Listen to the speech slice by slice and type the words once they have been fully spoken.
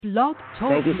Blog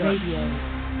Talk Thank you, sir.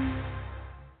 Radio.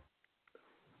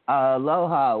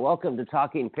 Aloha. Welcome to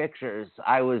Talking Pictures.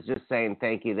 I was just saying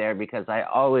thank you there because I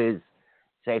always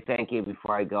say thank you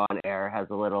before I go on air. It has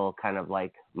a little kind of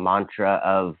like mantra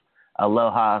of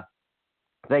aloha.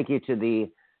 Thank you to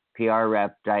the PR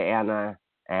rep, Diana,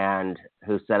 and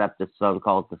who set up this phone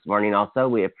call this morning also.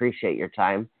 We appreciate your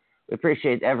time. We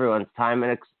appreciate everyone's time.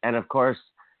 And of course,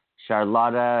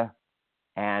 Charlotta,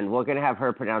 and we're going to have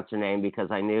her pronounce her name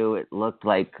because I knew it looked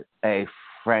like a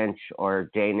French or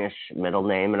Danish middle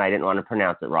name, and I didn't want to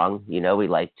pronounce it wrong. You know, we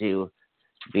like to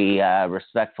be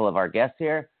respectful of our guests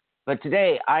here. But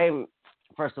today, I'm,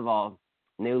 first of all,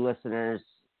 new listeners,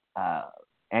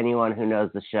 anyone who knows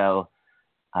the show,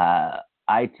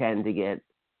 I tend to get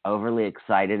overly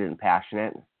excited and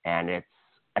passionate, and it's,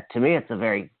 to me, it's a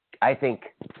very, I think,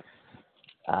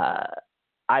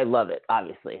 I love it,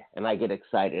 obviously, and I get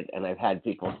excited, and I've had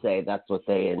people say that's what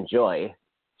they enjoy,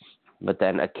 but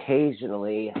then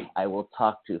occasionally I will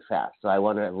talk too fast. So I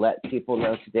want to let people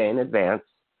know today in advance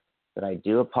that I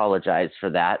do apologize for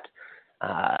that.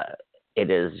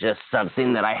 It is just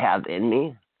something that I have in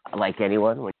me, like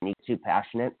anyone, when you get too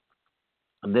passionate.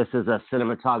 This is a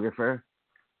cinematographer.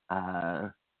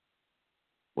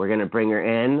 We're going to bring her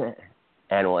in,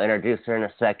 and we'll introduce her in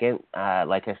a second.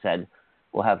 Like I said,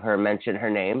 we'll have her mention her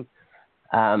name.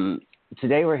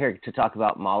 Today we're here to talk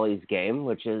about Molly's Game,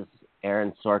 which is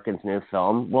Aaron Sorkin's new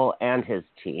film. Well, and his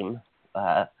team.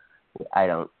 I'm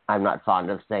not fond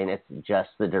of saying it's just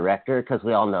the director because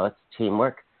we all know it's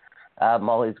teamwork.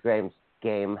 Molly's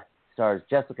Game stars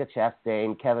Jessica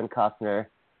Chastain, Kevin Costner.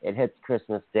 It hits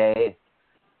Christmas Day.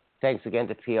 Thanks again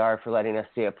to PR for letting us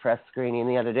see a press screening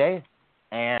the other day.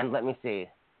 And let me see.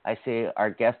 I see our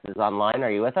guest is online.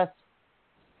 Are you with us?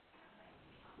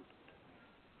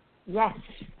 Yes.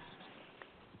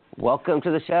 Welcome to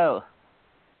the show.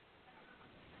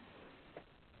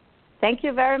 Thank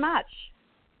you very much.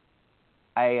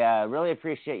 I really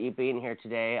appreciate you being here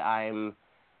today. I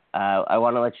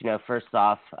want to let you know, first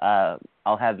off,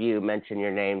 I'll have you mention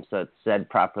your name so it's said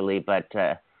properly, but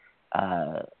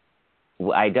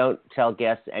I don't tell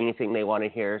guests anything they want to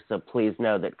hear, so please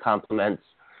know that compliments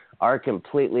are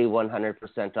completely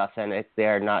 100% authentic. They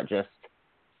are not just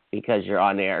because you're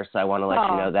on air, so I want to let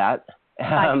you know that.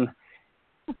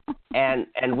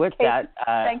 And with okay. that...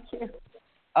 Thank you.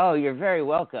 Oh, you're very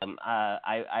welcome.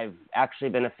 I've actually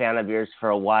been a fan of yours for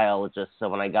a while, just so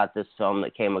when I got this film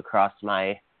that came across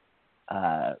my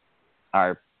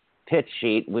our pitch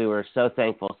sheet, we were so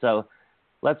thankful. So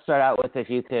let's start out with if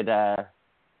you could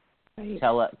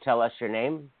tell us your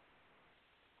name.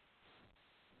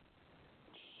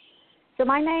 So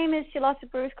my name is Charlotta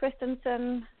Bruce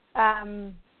Christensen.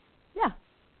 Yeah.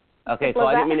 Okay, so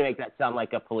I didn't mean to make that sound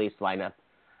like a police lineup.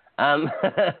 Right.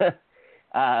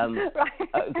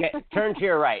 Okay, turn to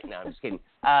your right. No, I'm just kidding.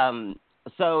 I'm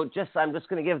just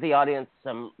going to give the audience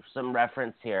some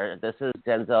reference here. This is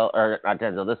This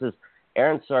is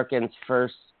Aaron Sorkin's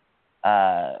first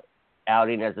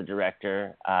outing as a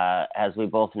director. As we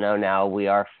both know now, we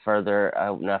are further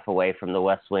enough away from the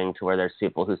West Wing to where there's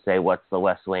people who say, "What's the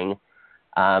West Wing?"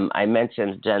 I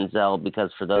mentioned Denzel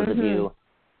because for those of you,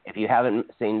 if you haven't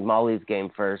seen Molly's Game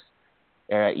first,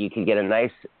 you can get a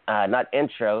nice, not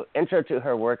intro to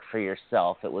her work for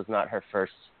yourself. It was not her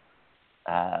first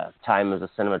time as a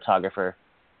cinematographer.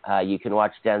 You can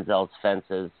watch Denzel's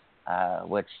Fences,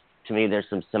 which to me there's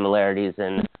some similarities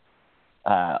in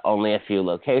only a few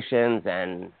locations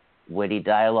and witty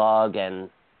dialogue and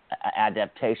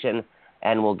adaptation,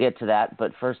 and we'll get to that.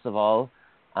 But first of all,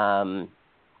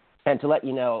 and to let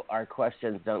you know, our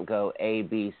questions don't go A,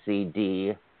 B, C,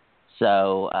 D,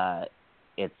 so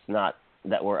it's not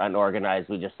that we're unorganized.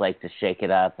 We just like to shake it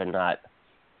up and not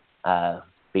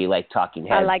be like talking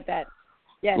heads. I like that.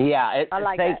 Yes. Yeah. I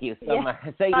like thank that. you so much.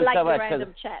 Thank you so much. I like the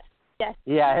random chat. Yes.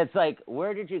 Yeah, it's like,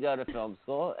 where did you go to film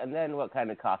school? And then what kind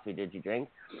of coffee did you drink?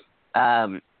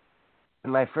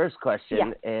 My first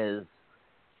question is,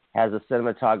 as a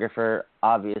cinematographer,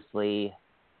 obviously,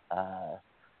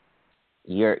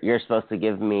 you're supposed to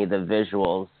give me the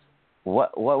visuals.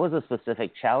 What was a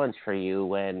specific challenge for you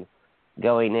when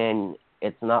going in?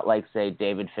 It's not like, say,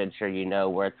 David Fincher,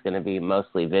 where it's going to be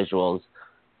mostly visuals.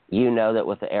 You know that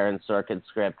with the Aaron Sorkin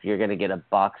script, you're going to get a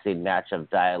boxing match of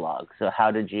dialogue. So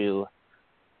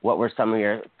what were some of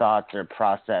your thoughts or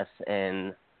process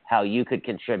in how you could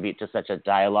contribute to such a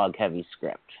dialogue-heavy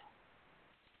script?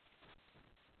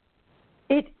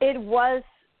 It was,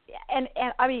 and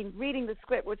I mean, reading the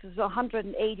script, which is a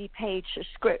 180-page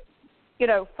script,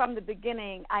 from the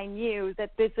beginning, I knew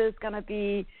that this is going to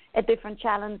be a different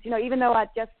challenge. Even though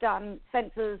I'd just done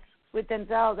Fences with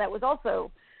Denzel, that was also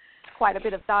quite a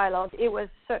bit of dialogue. It was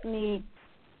certainly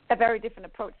a very different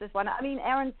approach, this one. I mean,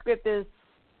 Aaron's script is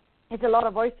a lot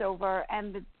of voiceover,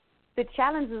 and the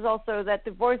challenge is also that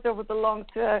the voiceover belongs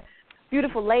to a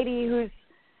beautiful lady who's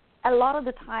a lot of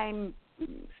the time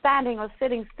standing or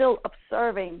sitting still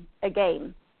observing a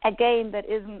game that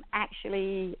isn't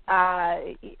actually,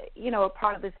 a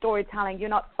part of the storytelling. You're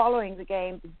not following the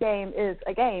game. The game is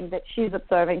a game that she's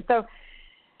observing. So,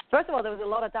 first of all, there was a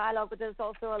lot of dialogue, but there's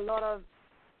also a lot of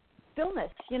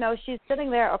stillness. She's sitting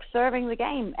there observing the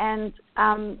game. And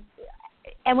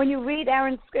when you read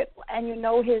Aaron's script and you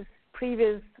know his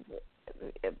previous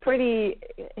pretty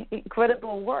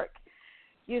incredible work,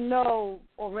 you know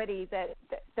already that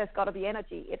there's got to be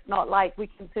energy. It's not like we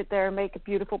can sit there and make a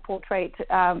beautiful portrait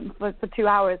for 2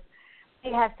 hours.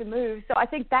 It has to move. So I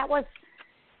think that was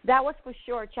for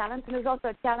sure a challenge. And there's also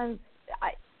a challenge,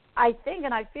 I think,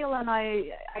 and I feel, and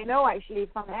I know actually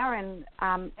from Aaron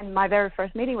in my very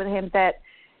first meeting with him that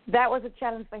was a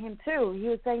challenge for him too. He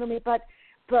was saying to me, but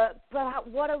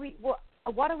what are we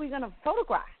going to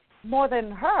photograph more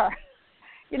than her?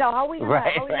 How are we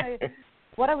going to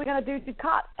what are we going to do to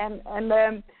cut? And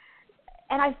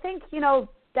I think,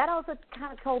 that also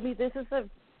kind of told me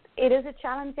it is a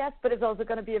challenge, yes, but it's also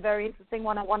going to be a very interesting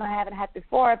one I haven't had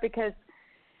before, because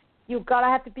you've got to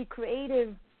have to be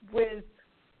creative with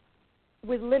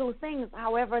little things.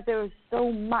 However, there's so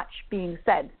much being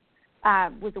said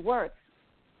with the words.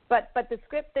 But the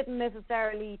script didn't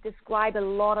necessarily describe a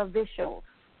lot of visuals.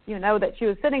 That she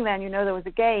was sitting there and there was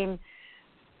a game.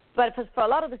 But for a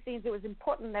lot of the scenes, it was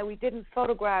important that we didn't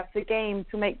photograph the game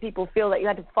to make people feel that you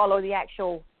had to follow the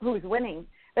actual who's winning.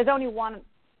 There's only once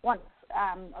or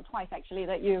twice actually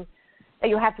that you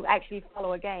have to actually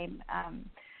follow a game.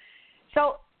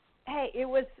 So hey, it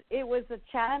was a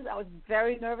challenge. I was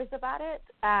very nervous about it,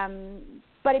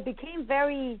 but it became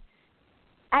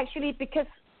actually, because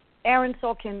Aaron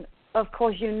Sorkin, of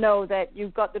course, that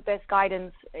you've got the best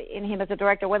guidance in him as a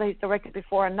director, whether he's directed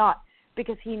before or not,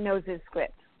 because he knows his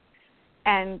script.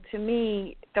 And to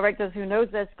me, directors who knows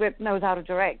their script knows how to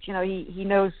direct. He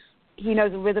knows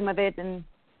the rhythm of it, and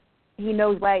he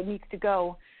knows where it needs to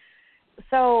go.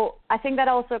 So I think that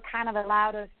also kind of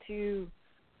allowed us to,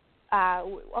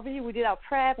 obviously we did our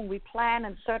prep and we planned,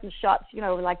 and certain shots,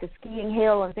 like the skiing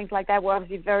hill and things like that were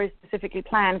obviously very specifically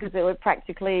planned because they were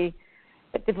practically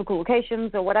at difficult locations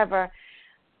or whatever.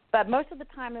 But most of the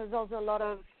time there was also a lot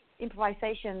of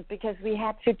improvisation, because we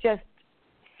had to just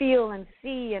feel and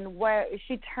see, and where is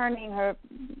she turning her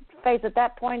face at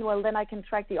that point? Well, then I can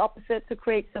track the opposite to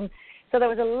create some. So there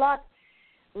was a lot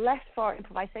left for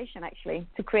improvisation, actually,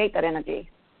 to create that energy,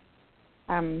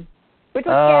 which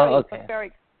was scary, but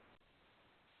very.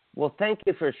 Well, thank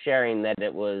you for sharing that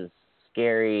it was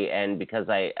scary, and because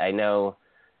I know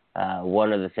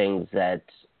one of the things that,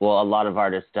 a lot of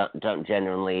artists don't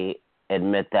genuinely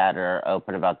admit that or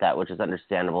open about that, which is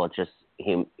understandable. It's just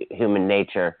human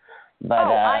nature. But,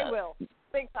 I will.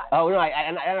 Big time. Oh, no,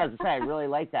 and I was going to say, I really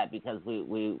like that, because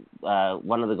we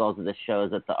one of the goals of this show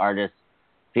is that the artist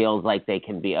feels like they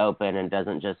can be open and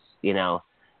doesn't just,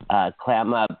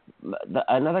 clam up.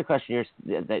 Another question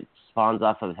that spawns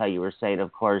off of how you were saying,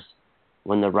 of course,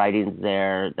 when the writing's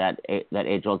there, that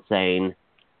age-old saying,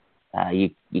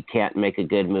 you can't make a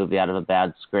good movie out of a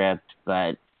bad script,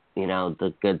 but,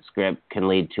 the good script can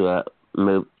lead to a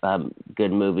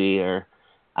good movie. Or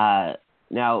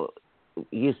now,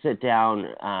 you sit down,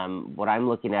 what I'm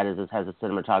looking at is this has a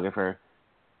cinematographer.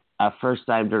 A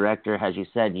first-time director, as you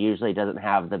said, usually doesn't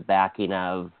have the backing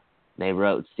of, they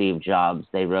wrote Steve Jobs,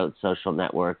 they wrote Social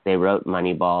Network, they wrote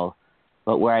Moneyball.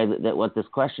 But what this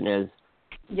question is,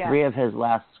 3 of his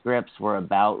last scripts were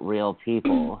about real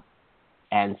people.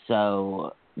 And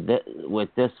so with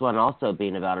this one also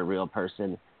being about a real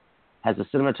person, as a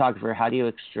cinematographer, how do you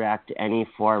extract any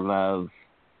form of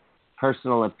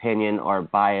personal opinion or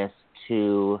bias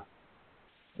to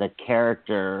the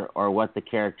character or what the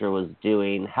character was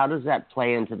doing? How does that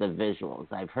play into the visuals?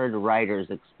 I've heard writers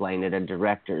explain it and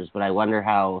directors, but I wonder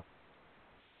how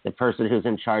the person who's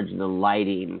in charge of the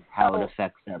lighting, how it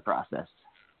affects their process.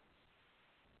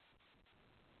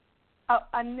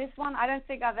 On this one, I don't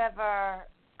think I've ever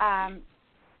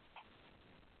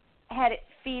had it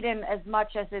feed in as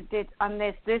much as it did on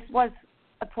this. This was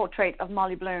a portrait of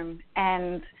Molly Bloom,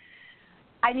 and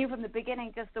I knew from the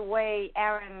beginning just the way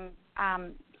Aaron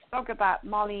spoke about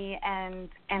Molly and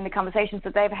the conversations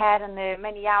that they've had and the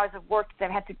many hours of work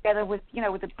they've had together with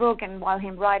the book, and while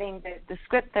him writing the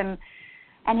script, and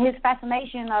his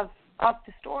fascination of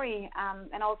the story,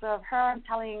 and also of her and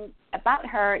telling about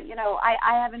her.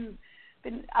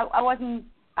 I wasn't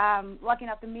lucky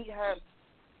enough to meet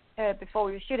her before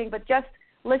we were shooting, but just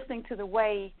listening to the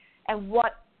way and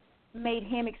what made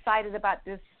him excited about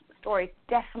this story.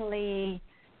 Definitely,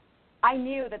 I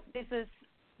knew that this is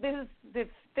the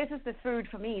food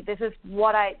for me. This is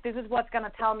what's going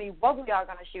to tell me what we are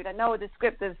going to shoot. I know the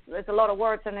script is a lot of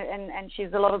words, and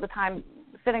she's a lot of the time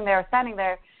standing there,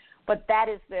 but that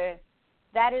is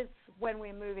when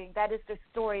we're moving. That is the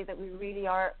story that we really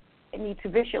need to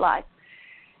visualize.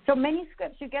 So many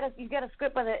scripts, you get a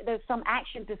script where there's some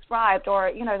action described,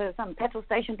 or there's some petrol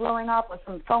station blowing up, or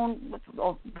some phone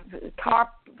or car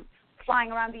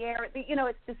flying around the air.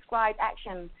 It's described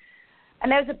action.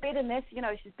 And there's a bit in this,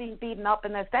 she's being beaten up,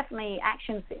 and there's definitely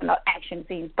not action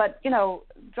scenes, but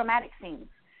dramatic scenes.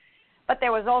 But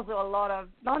there was also a lot of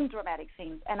non-dramatic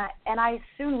scenes, and I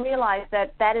soon realized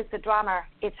that is the drama.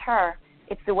 It's her.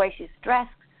 It's the way she's dressed.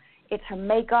 It's her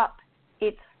makeup.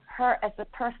 It's her as a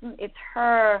person. It's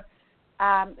her.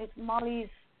 It's Molly's.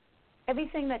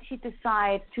 Everything that she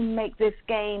decides to make this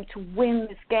game, to win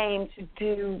this game,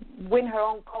 to win her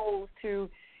own goals, to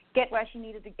get where she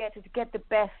needed to get the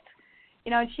best.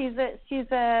 She's a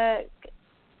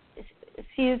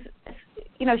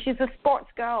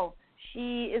sports girl.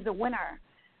 She is a winner.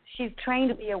 She's trained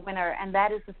to be a winner, and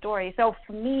that is the story. So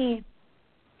for me,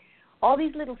 all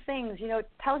these little things, it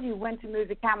tells you when to move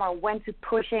the camera, when to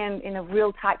push in a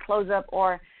real tight close-up,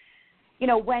 or,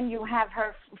 when you have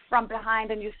her from behind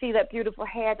and you see that beautiful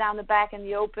hair down the back and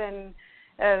the open,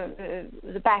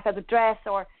 the back of the dress,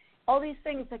 or all these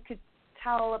things that could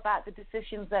tell about the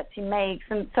decisions that she makes.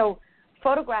 And so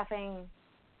photographing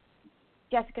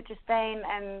Jessica Chastain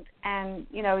and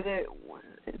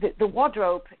the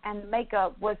wardrobe and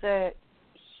makeup was a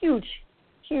huge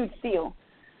deal.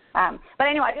 But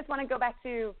anyway, I just want to go back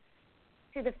to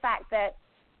the fact that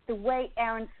the way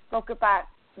Aaron spoke about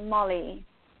Molly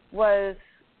was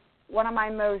one of my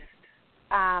most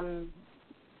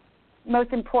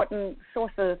important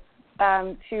sources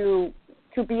to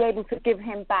be able to give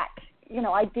him back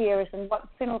ideas, and what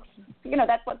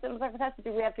that's what cinematography has to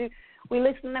do. We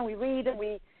listen and we read and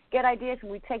we get ideas, and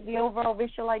we take the overall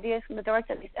visual ideas from the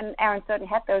director, and Aaron certainly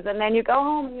had those. And then you go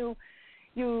home and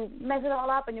you mess it all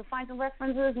up, and you find some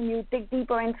references, and you dig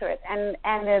deeper into it. And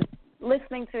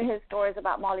listening to his stories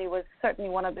about Molly was certainly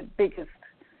one of the biggest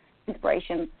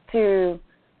inspirations to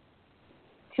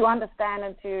understand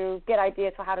and to get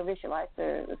ideas for how to visualize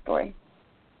the story.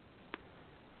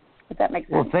 If that makes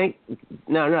sense.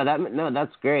 Well,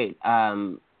 that's great.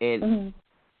 Mm-hmm.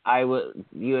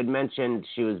 You had mentioned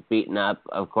she was beaten up.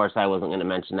 Of course, I wasn't going to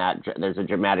mention that. There's a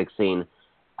dramatic scene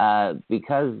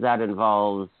because that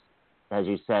involves, as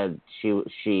you said,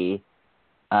 she.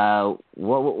 What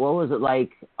was it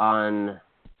like on,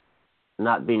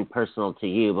 not being personal to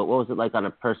you, but what was it like on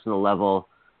a personal level,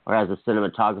 or as a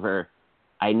cinematographer?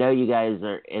 I know you guys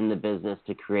are in the business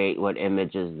to create what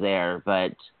image is there,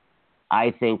 but I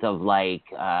think of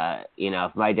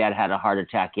if my dad had a heart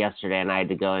attack yesterday and I had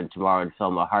to go in tomorrow and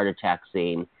film a heart attack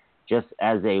scene, just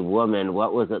as a woman,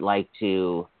 what was it like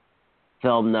to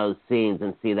film those scenes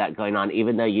and see that going on,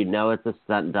 even though it's a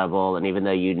stunt double, and even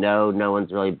though no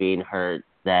one's really being hurt,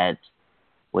 that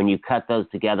when you cut those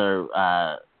together,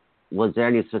 was there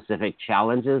any specific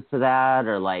challenges to that,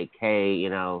 or hey,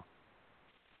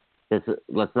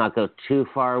 let's not go too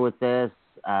far with this,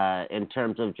 in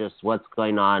terms of just what's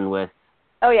going on with.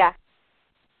 Oh yeah.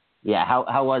 Yeah.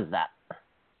 How was that?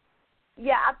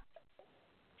 Yeah.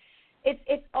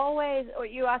 It's always, or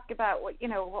you ask about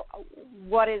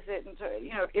what is it,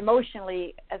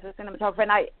 emotionally as a cinematographer,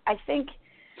 and I think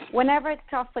whenever it's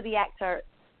tough for the actor,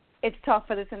 it's tough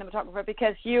for the cinematographer,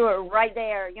 because you are right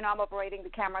there. I'm operating the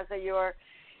camera, so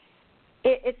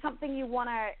it's something you want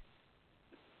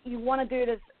to do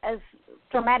it as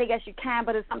dramatic as you can,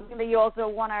 but it's something that you also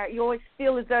you always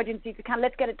feel this urgency to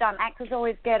let's get it done. Actors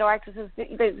always get, or actresses,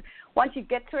 once you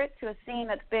get to a scene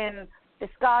that's been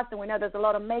discussed, and we know there's a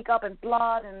lot of makeup and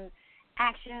blood and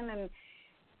action, and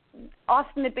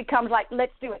often it becomes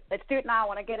let's do it now. I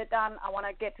want to get it done. I want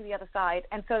to get to the other side.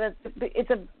 And so it's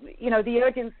the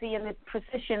urgency and the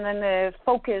precision and the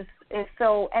focus is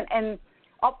so, and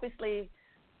obviously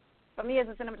for me as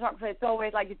a cinematographer, it's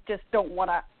always you just don't want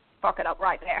to fuck it up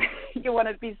right there. You want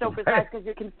to be so precise because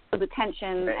you can feel the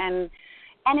tension, and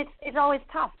it's always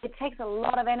tough. It takes a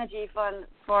lot of energy for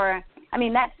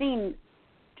that scene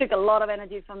took a lot of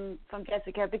energy from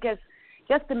Jessica, because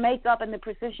just the makeup and the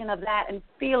precision of that and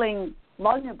feeling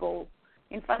vulnerable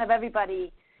in front of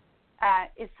everybody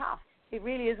is tough. It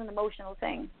really is an emotional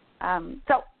thing.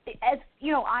 So as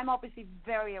I'm obviously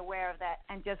very aware of that,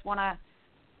 and just want to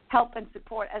help and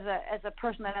support as a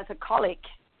person and as a colleague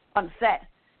on set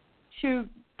to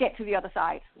get to the other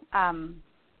side,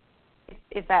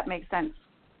 if that makes sense.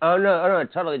 Oh no,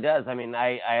 it totally does. I mean,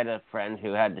 I had a friend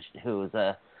who was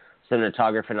a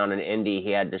cinematographer on an indie.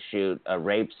 He had to shoot a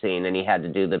rape scene, and he had to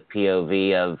do the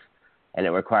POV of, and it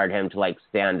required him to like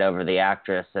stand over the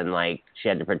actress, and like she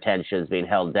had to pretend she was being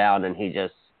held down, and he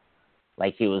just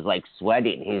like he was like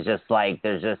sweating. He's just like,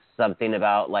 there's just something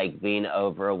about like being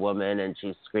over a woman and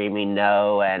she's screaming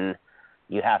no, and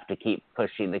you have to keep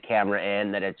pushing the camera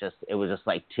in, that it was just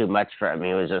like too much for him.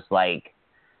 He was just like,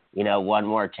 one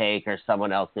more take or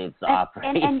someone else needs to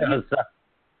operate.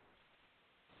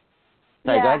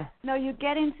 Sorry, yeah, go ahead. no, you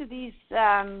get into these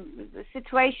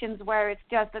situations where it's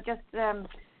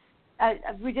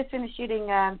we just finished shooting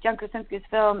John Krasinski's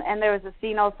film, and there was a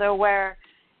scene also where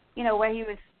he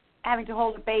was having to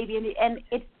hold a baby, and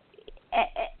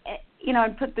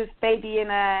put this baby in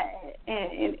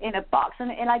a box, and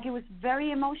like it was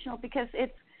very emotional, because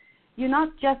you're not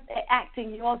just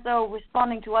acting, you're also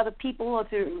responding to other people or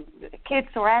to kids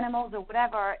or animals or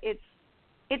whatever.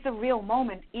 It's a real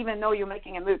moment, even though you're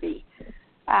making a movie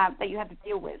that you have to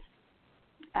deal with.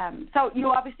 So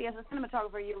you obviously, as a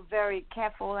cinematographer, you're very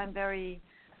careful and very,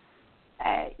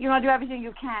 you want to do everything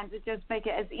you can to just make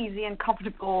it as easy and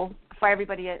comfortable for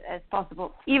everybody as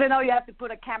possible, even though you have to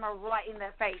put a camera right in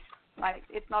their face. Like,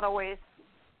 it's not always,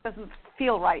 doesn't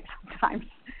feel right sometimes.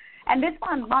 And this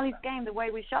one, Molly's Game, the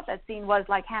way we shot that scene was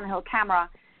like handheld camera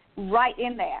right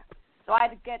in there. So I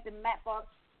had to get the matte box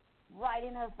right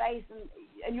in her face,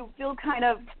 and you feel kind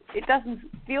of, it doesn't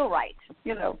feel right,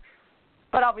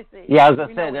 But obviously, yeah, I was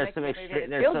gonna say there's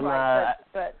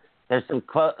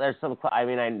some. I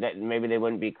mean, maybe they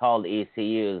wouldn't be called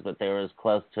ECUs, but they were as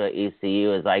close to an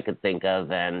ECU as I could think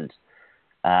of, and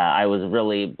I was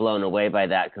really blown away by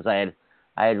that, because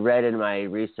I had read in my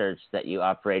research that you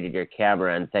operated your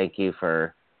camera, and thank you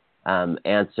for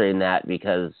answering that,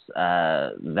 because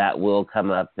that will come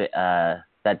up.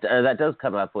 That does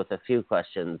come up with a few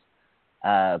questions.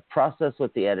 Process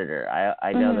with the editor.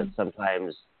 I know that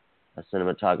sometimes a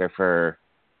cinematographer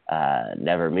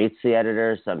never meets the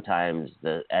editor. Sometimes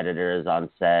the editor is on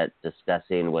set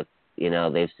discussing what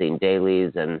they've seen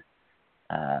dailies, and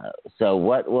so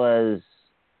what was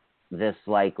this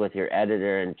like with your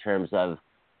editor in terms of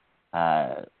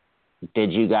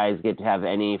did you guys get to have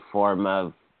any form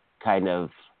of kind of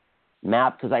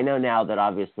map? Because I know now that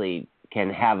obviously can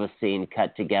have a scene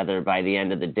cut together by the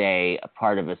end of the day, a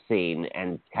part of a scene,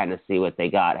 and kind of see what they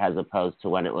got, as opposed to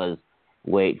when it was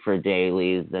wait for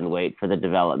dailies, then wait for the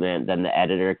development, then the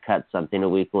editor cut something a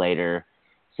week later.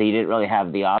 So you didn't really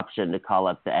have the option to call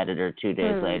up the editor 2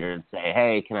 days later and say,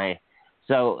 hey, can I...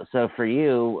 So for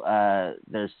you,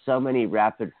 there's so many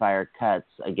rapid fire cuts,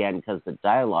 again, because the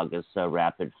dialogue is so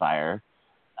rapid fire.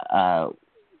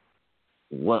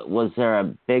 Was there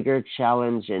a bigger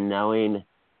challenge in knowing,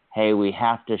 hey, we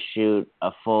have to shoot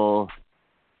a full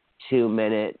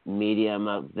 2-minute medium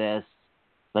of this,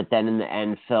 but then in the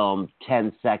end film,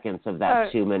 10 seconds of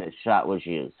that 2-minute shot was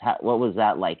used? What was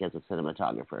that like as a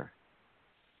cinematographer?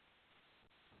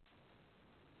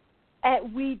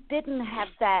 We didn't have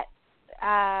that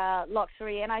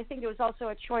luxury, and I think it was also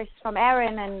a choice from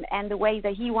Aaron and the way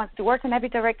that he wants to work. And every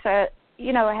director,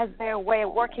 has their way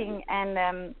of working,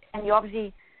 and you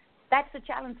obviously, that's the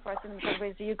challenge for us in some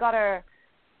ways. You gotta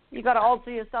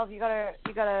alter yourself. You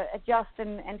gotta adjust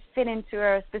and fit into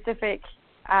a specific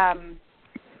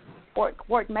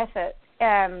work method.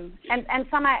 And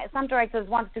some directors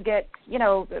want to get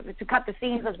to cut the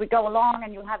scenes as we go along,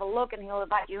 and you'll have a look, and he'll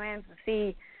invite you in to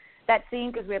see that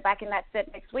scene because we're back in that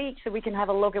set next week, so we can have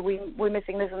a look at we're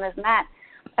missing this and this and that.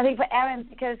 I think for Aaron,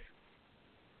 because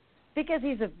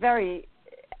he's a very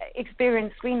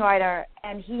experienced screenwriter,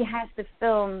 and he has the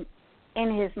film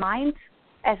in his mind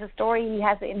as a story, he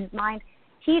has it in his mind.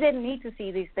 He didn't need to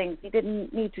see these things. He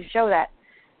didn't need to show that.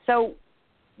 So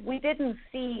we didn't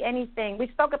see anything. We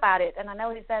spoke about it, and I know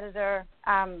his editor.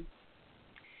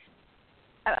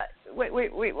 We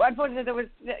unfortunately, there was,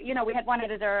 we had one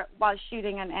editor while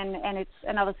shooting, and it's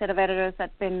another set of editors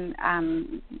that's been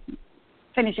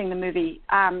finishing the movie.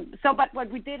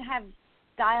 But we did have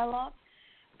dialogue,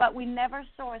 but we never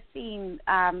saw a scene.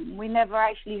 We never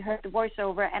actually heard the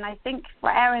voiceover, and I think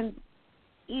for Aaron,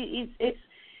 it's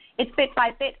bit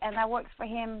by bit, and that works for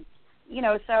him.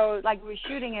 So like we were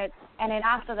shooting it, and then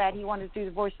after that he wanted to do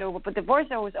the voiceover, but the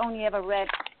voiceover was only ever read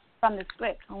from the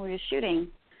script when we were shooting.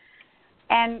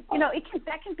 And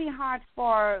that can be hard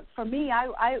for me.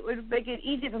 I would make it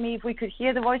easy for me if we could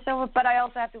hear the voiceover, but I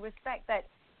also have to respect that,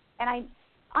 and I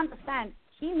understand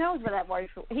he knows where that voice.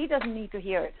 He doesn't need to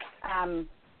hear it.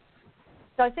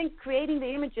 So I think creating the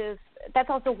images. That's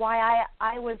also why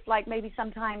I was like maybe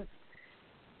sometimes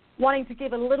wanting to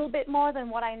give a little bit more than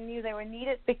what I knew they were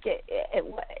needed,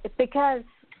 because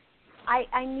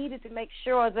I needed to make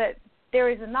sure that there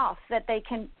is enough that they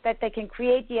can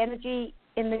create the energy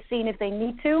in the scene if they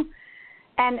need to,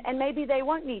 and maybe they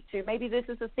won't need to. Maybe this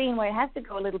is a scene where it has to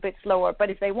go a little bit slower. But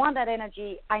if they want that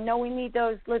energy, I know we need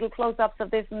those little close-ups of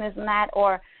this and this and that,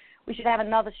 or we should have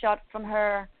another shot of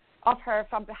her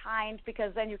from behind,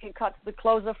 because then you can cut the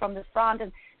closer from the front.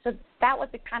 And so that was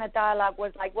the kind of dialogue,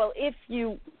 was like, well, if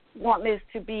you want this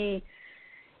to be.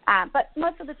 But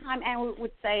most of the time, Aaron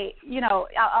would say,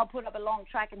 I'll put up a long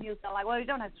track, and he'll say, like, well, you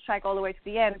don't have to track all the way to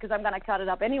the end because I'm going to cut it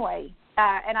up anyway.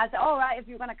 And I said, all right, if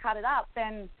you're going to cut it up,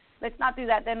 then let's not do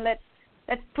that. Then let's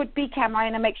put B camera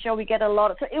in and make sure we get a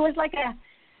lot of. So it was like a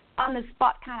on the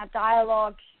spot kind of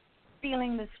dialogue,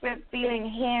 feeling the script, feeling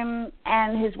him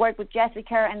and his work with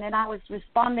Jessica, and then I was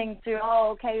responding to,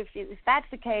 okay, if that's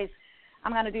the case,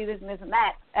 I'm going to do this and this and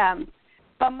that.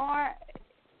 But more.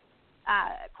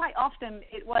 Quite often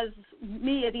it was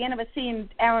me at the end of a scene,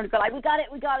 Aaron would go like, we got it,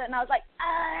 and I was like,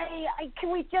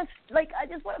 can we just, like, I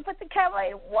just want to put the camera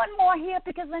in one more here,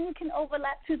 because then you can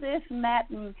overlap to this and that,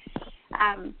 and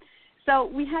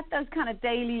so we had those kind of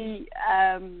daily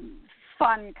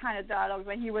fun kind of dialogues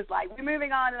when he was like, we're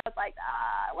moving on, and I was like,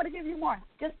 I want to give you more,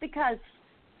 just because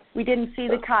we didn't see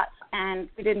the cuts and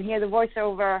we didn't hear the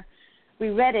voiceover, we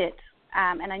read it.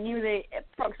 And I knew the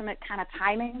approximate kind of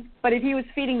timing. But if he was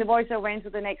feeding the voiceover into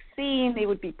the next scene, they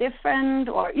would be different,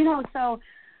 or, so.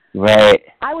 Right.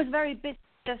 I was very busy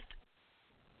just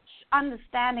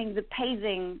understanding the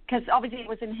pacing, because obviously it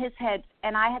was in his head,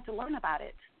 and I had to learn about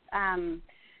it.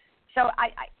 So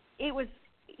it was,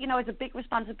 it's a big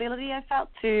responsibility, I felt,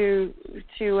 to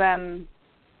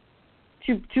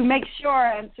make sure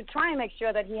and to try and make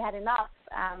sure that he had enough.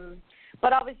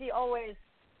 But obviously always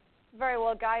very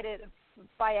well guided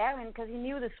by Aaron, because he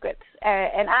knew the scripts,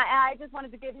 and I just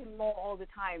wanted to give him more all the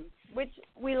time, which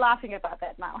we're laughing about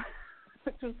that now,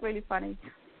 which was really funny.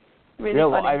 Really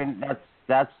funny. Well, I mean,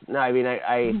 that's no, I mean,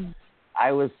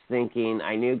 I was thinking,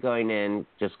 I knew going in,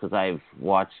 just because I've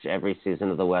watched every season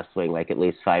of The West Wing like at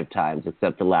least 5 times,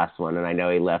 except the last one, and I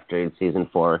know he left during season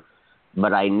 4,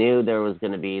 but I knew there was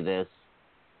going to be this,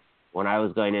 when I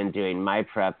was going in doing my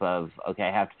prep of, okay,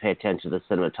 I have to pay attention to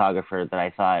the cinematographer, that I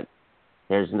thought,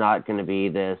 there's not going to be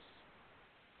this,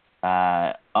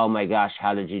 oh my gosh,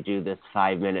 how did you do this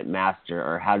 5-minute master,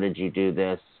 or how did you do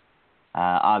this?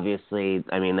 Obviously,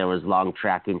 I mean, there was long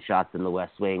tracking shots in The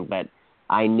West Wing, but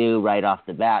I knew right off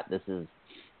the bat,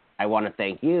 I want to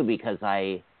thank you, because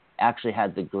I actually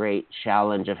had the great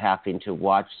challenge of having to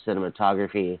watch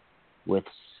cinematography with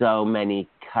so many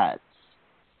cuts,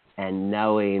 and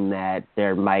knowing that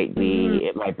there might be,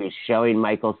 it might be showing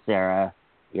Michael Cera,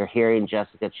 you're hearing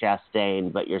Jessica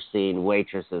Chastain, but you're seeing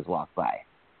waitresses walk by.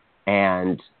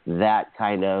 And that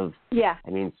kind of, I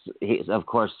mean, of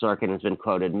course, Sorkin has been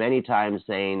quoted many times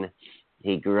saying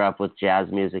he grew up with jazz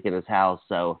music in his house,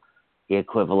 so he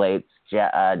equivalates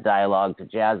dialogue to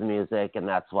jazz music, and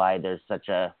that's why there's such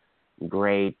a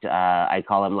great, I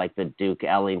call him like the Duke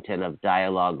Ellington of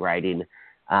dialogue writing,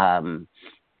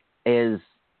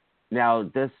 Now,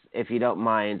 this, if you don't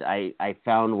mind, I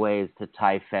found ways to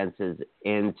tie Fences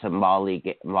into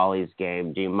Molly's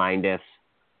game. Do you mind if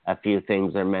a few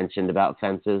things are mentioned about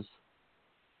Fences?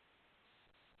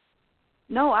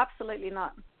 No, absolutely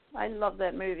not. I love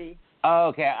that movie. Oh,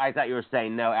 okay. I thought you were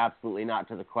saying no, absolutely not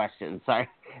to the question. Sorry.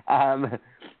 No,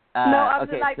 I'm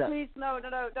okay, like, please, no,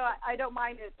 I don't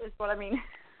mind it, is what I mean.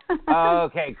 Oh,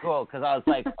 okay, cool. Because I was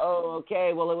like, oh,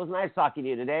 okay. Well, it was nice talking to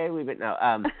you today.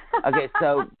 Okay,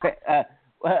 so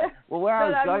where I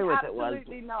was going with it was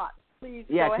absolutely not. Please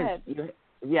go ahead.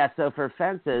 So for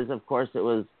Fences, of course, it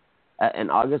was an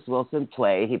August Wilson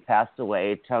play. He passed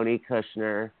away. Tony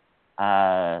Kushner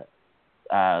had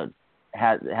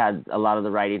a lot of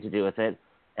the writing to do with it,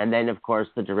 and then of course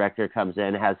the director comes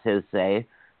in, has his say,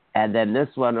 and then this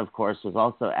one, of course, was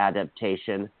also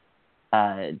adaptation.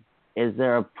 Is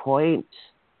there a point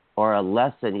or a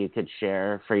lesson you could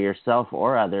share for yourself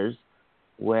or others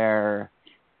where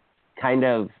kind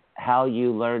of how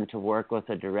you learned to work with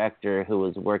a director who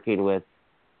was working with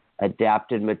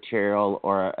adapted material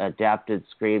or adapted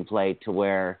screenplay, to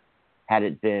where had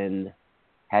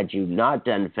you not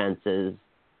done Fences,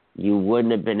 you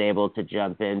wouldn't have been able to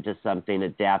jump into something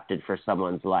adapted for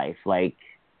someone's life, like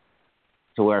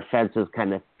to where Fences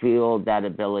kind of fueled that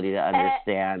ability to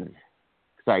understand.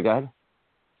 Sorry, go ahead.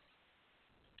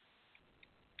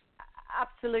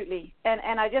 Absolutely.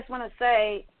 And I just want to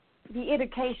say the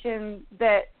education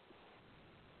that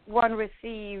one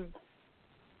receives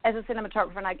as a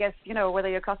cinematographer, and I guess, whether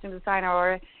you're a costume designer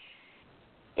or,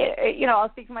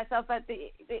 I'll speak for myself, but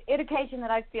the education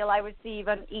that I feel I receive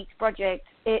on each project,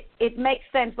 it makes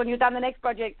sense. When you're done the next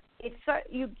project,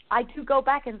 I do go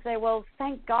back and say, well,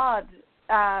 thank God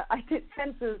I did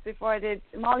Fences before I did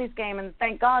Molly's Game, and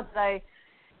thank God that I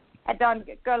had done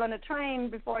Girl on a Train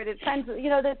before I did Fences. You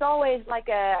know, there's always like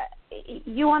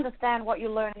you understand what you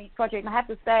learn in each project. And I have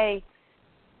to say,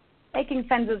 making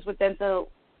Fences with Denzel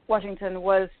Washington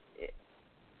was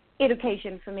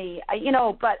education for me.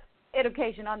 But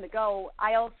education on the go.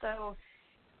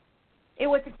 It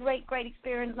was a great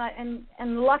experience,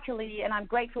 and luckily, and I'm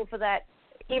grateful for that,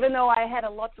 even though I had a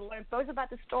lot to learn, both about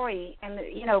the story and,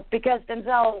 because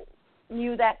Denzel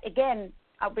knew that, again,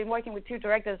 I've been working with two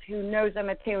directors who knows the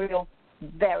material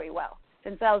very well.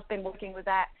 Denzel's been working with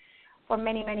that for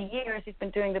many, many years. He's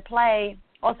been doing the play,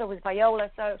 also with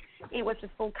Viola, so it was a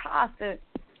full cast.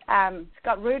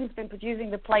 Scott Rudin's been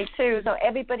producing the play too, so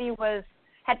everybody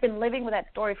had been living with that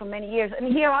story for many years.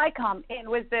 And here I come in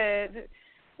with the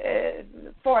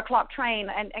 4 o'clock train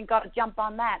and got to jump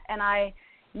on that, and I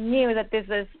knew that this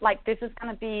is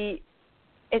going to be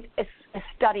a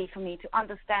study for me to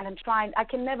understand and try. I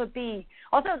can never be,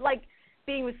 also like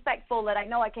being respectful that I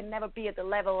know I can never be at the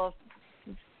level of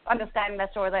understanding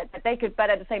that story that they could, but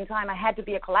at the same time I had to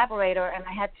be a collaborator, and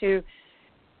I had to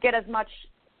get as much,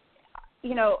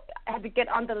 I had to get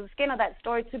under the skin of that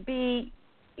story to be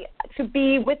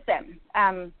with them.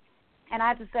 And I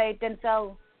have to say,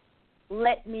 Denzel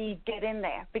let me get in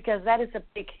there, because that is a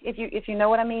big, if you know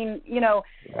what I mean,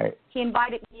 Right. He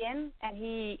invited me in and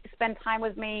he spent time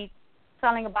with me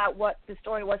telling about what the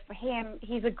story was for him.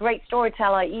 He's a great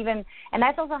storyteller, even, and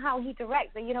that's also how he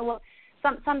directs.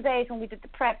 Some days when we did the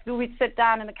prep, we would sit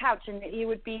down on the couch and he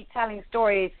would be telling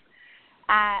stories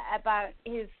about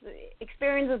his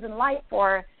experiences in life,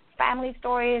 or family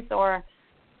stories, or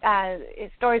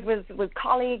his stories with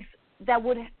colleagues that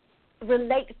would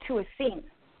relate to a scene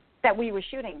that we were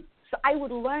shooting. So I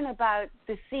would learn about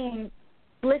the scene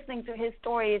listening to his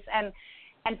stories, and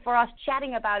for us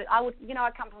chatting about it. I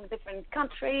come from a different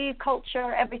country,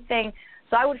 culture, everything.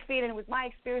 So I would feed in with my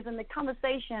experience, and the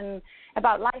conversation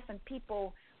about life and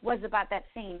people was about that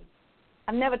scene.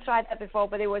 I've never tried that before,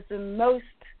 but it was the most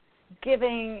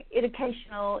giving,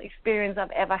 educational experience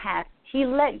I've ever had. He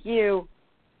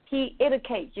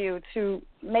educates you to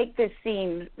make this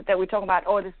scene that we're talking about,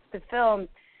 or the film,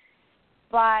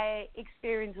 by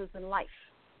experiences in life.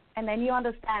 And then you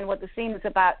understand what the scene is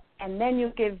about, and then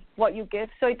you give what you give.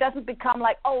 So it doesn't become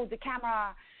like, oh, the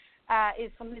camera is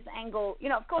from this angle.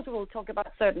 Of course we will talk about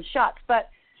certain shots, but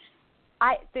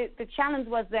the challenge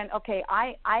was then, okay,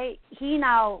 he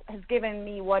now has given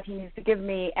me what he needs to give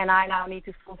me, and I now need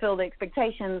to fulfill the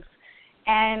expectations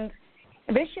and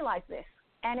visualize this.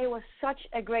 And it was such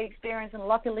a great experience, and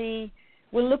luckily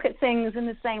we look at things in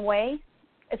the same way.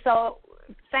 So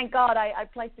thank God I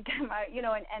placed the camera,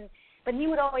 but he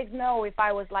would always know if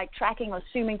I was like tracking or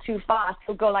zooming too fast.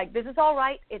 He'll go like, this is all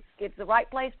right, it's the right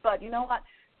place, but you know what,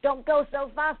 don't go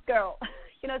so fast, girl.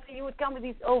 So he would come with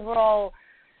these overall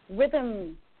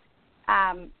rhythm.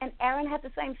 And Aaron had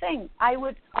the same thing. I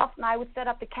would set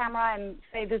up the camera and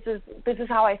say, this is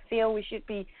how I feel we should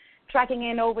be tracking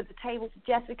in over the table to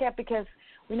Jessica, because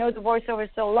we know the voiceover is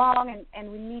so long,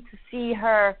 and we need to see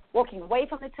her walking away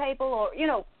from the table, or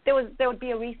there would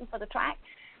be a reason for the track,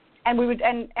 and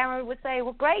Aaron would say,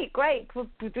 well, great,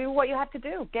 do what you have to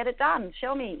do, get it done,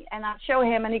 show me, and I'd show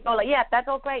him, and he'd go like, yeah, that's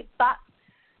all great, but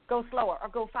go slower or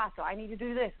go faster. I need to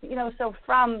do this, So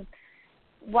from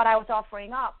what I was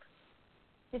offering up,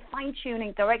 the fine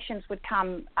tuning directions would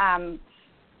come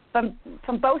from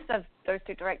both of those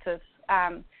two directors,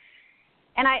 and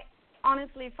I.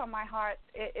 Honestly, from my heart,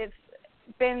 it's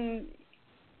been,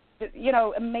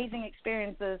 amazing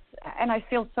experiences, and I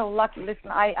feel so lucky. Listen,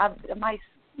 my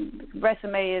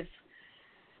resume is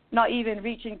not even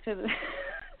reaching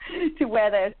to where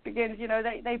theirs begins.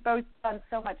 They both done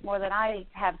so much more than I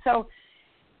have. So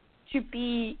to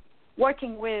be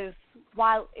working with,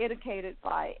 while educated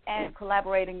by, and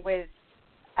collaborating with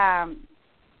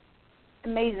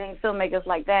amazing filmmakers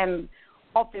like them,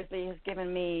 obviously has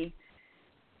given me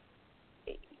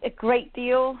a great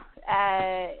deal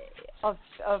of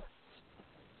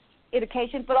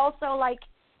education, but also like,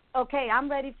 okay,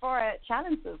 I'm ready for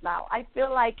challenges now. I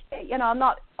feel like,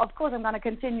 of course I'm going to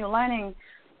continue learning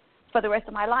for the rest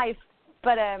of my life,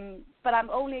 but I'm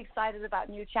only excited about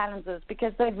new challenges,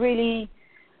 because they've really,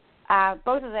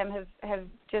 both of them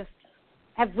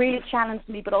have really challenged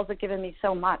me, but also given me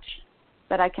so much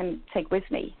that I can take with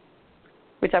me,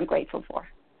 which I'm grateful for.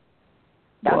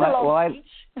 That was a long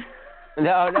speech.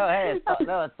 No, hey,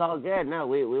 it's all good. No,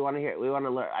 we want to hear, we want to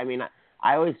learn. I mean,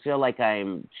 I always feel like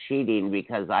I'm cheating,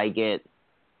 because I get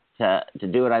to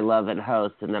do what I love and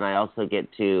host, and then I also get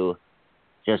to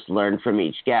just learn from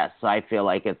each guest. So I feel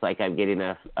like it's like I'm getting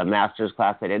a master's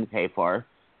class I didn't pay for,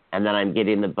 and then I'm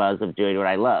getting the buzz of doing what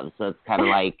I love. So it's kind of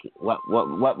like what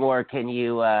more can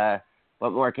you ask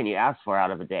for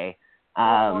out of a day?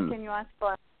 What more can you ask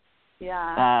for?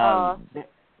 Yeah.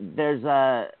 There's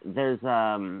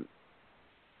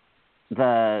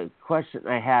the question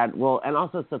I had. Well, and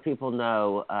also so people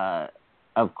know,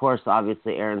 of course,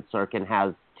 obviously Aaron Sorkin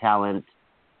has talent.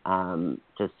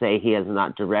 To say he has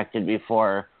not directed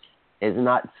before is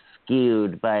not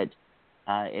skewed, but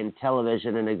in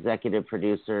television, an executive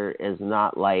producer is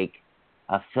not like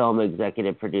a film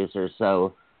executive producer.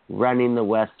 So running the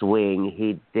West Wing,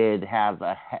 he did have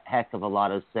a heck of a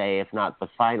lot of say, if not the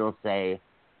final say,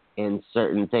 in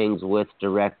certain things with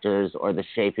directors or the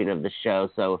shaping of the show.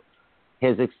 So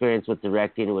his experience with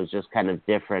directing was just kind of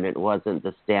different. It wasn't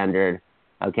the standard,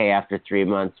 okay, after 3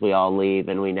 months we all leave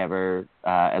and we never,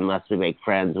 unless we make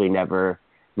friends, we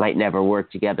might never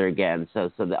work together again. So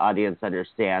the audience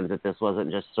understands that this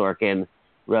wasn't just Sorkin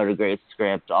wrote a great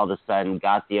script, all of a sudden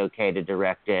got the okay to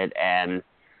direct it, and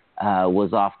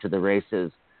was off to the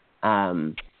races.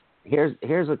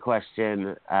 Here's a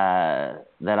question that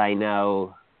I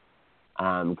know,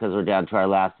 because we're down to our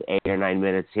last 8 or 9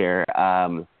 minutes here.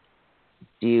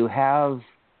 Do you have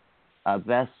a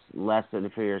best lesson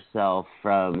for yourself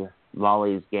from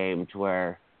Molly's Game, to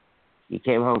where you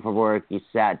came home from work, you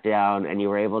sat down, and you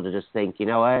were able to just think, you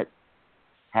know what,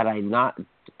 had I not,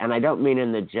 and I don't mean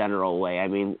in the general way, I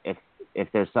mean if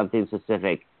there's something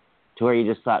specific, to where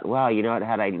you just thought, wow, you know what,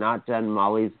 had I not done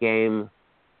Molly's Game,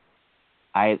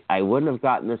 I wouldn't have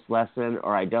gotten this lesson,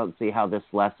 or I don't see how this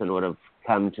lesson would have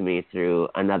come to me through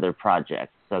another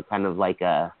project. So kind of like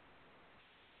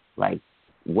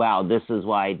wow, this is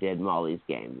why I did Molly's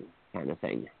Game kind of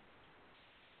thing.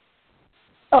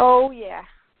 Oh, yeah.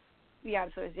 The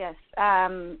answer is yes.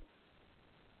 I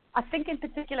think in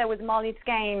particular with Molly's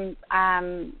Game,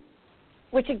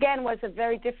 which again was a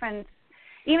very different,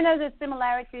 even though there's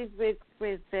similarities with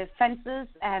the Fences,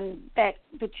 and that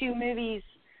the two movies,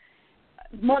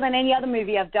 more than any other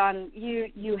movie I've done,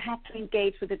 you have to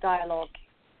engage with the dialogue,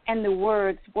 and the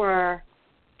words were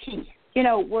key,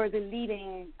 were the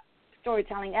leading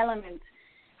storytelling element.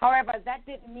 However, that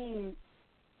didn't mean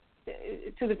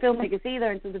to the filmmakers either,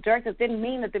 and to the directors, didn't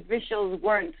mean that the visuals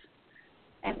weren't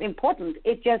important.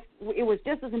 It was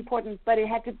just as important, but it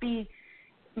had to be,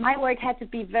 my work had to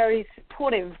be very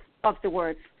supportive of the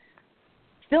words,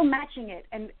 still matching it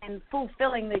and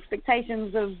fulfilling the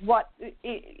expectations of what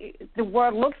the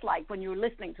world looks like when you're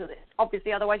listening to this.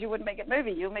 Obviously, otherwise you wouldn't make a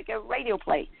movie. You'll make a radio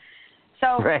play.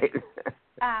 So, right.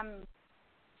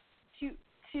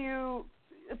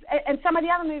 And some of the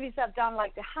other movies I've done,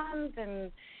 like The Hunt,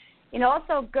 and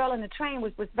also Girl in the Train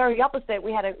was very opposite.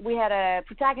 We had a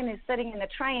protagonist sitting in the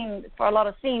train for a lot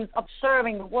of scenes,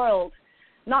 observing the world,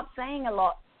 not saying a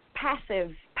lot,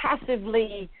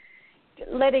 passively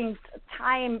letting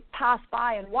time pass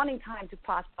by and wanting time to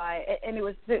pass by. And it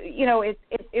was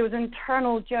it was an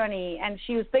internal journey, and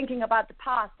she was thinking about the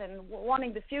past and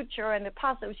wanting the future, and the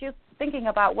past that she was thinking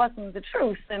about wasn't the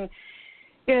truth. And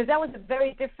that was a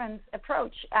very different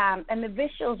approach, and the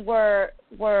visuals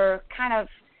were kind of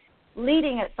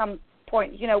leading at some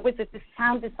point, with the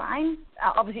sound design,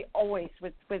 obviously always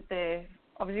with the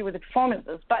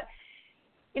performances. But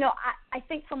I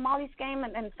think from Molly's Game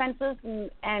and Fences,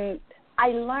 and I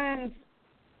learned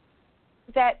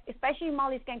that, especially in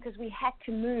Molly's Game, because we had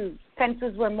to move.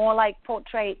 Fences were more like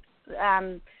portrait,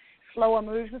 slower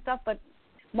moves and stuff. But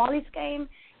Molly's Game,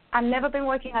 I've never been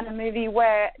working on a movie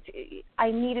where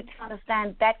I needed to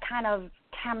understand that kind of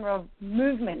camera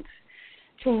movement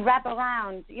to wrap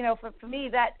around. For me,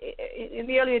 that in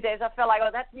the earlier days, I felt like, oh,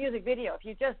 that's music video. If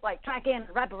you just track in,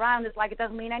 wrap around, it's like it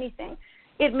doesn't mean anything.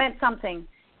 It meant something.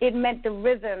 It meant the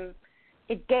rhythm.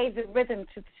 It gave the rhythm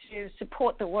to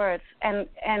support the words, and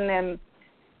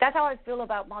that's how I feel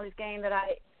about Molly's Game. That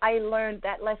I learned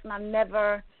that lesson.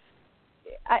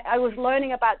 I was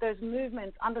learning about those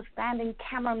movements, understanding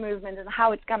camera movement and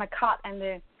how it's going to cut, and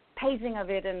the pacing of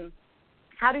it, and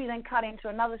how do you then cut into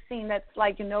another scene that's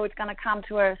like, it's going to come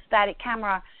to a static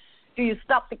camera? Do you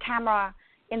stop the camera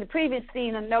in the previous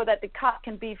scene and know that the cut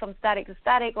can be from static to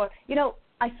static? Or,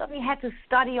 I suddenly had to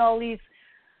study all these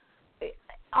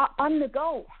on the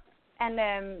go. And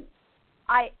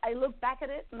I look back at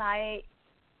it, and I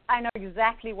know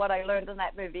exactly what I learned in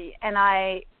that movie. And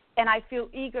I feel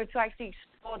eager to actually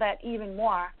explore that even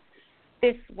more,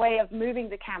 this way of moving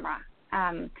the camera.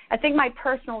 I think my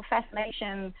personal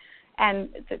fascination and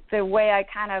the way I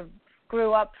kind of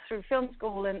grew up through film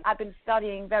school, and I've been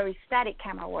studying very static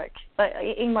camera work, like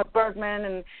Ingmar Bergman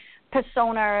and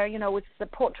persona, which is a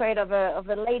portrait of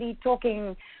a lady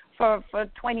talking for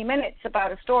 20 minutes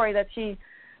about a story that she.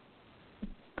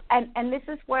 And this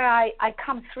is where I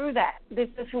come through that. This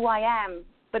is who I am.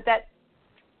 But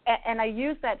and I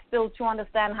use that still to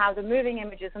understand how the moving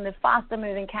images and the faster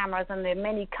moving cameras and the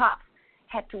many cuts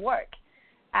had to work.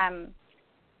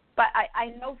 But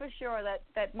I know for sure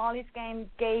that Molly's Game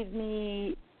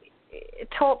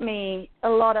taught me a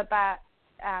lot about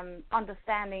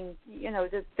understanding,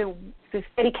 the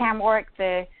Steadicam work,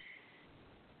 the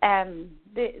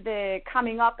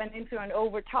coming up and into an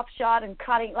over top shot and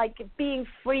cutting, like being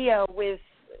freer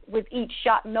with each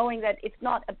shot, knowing that it's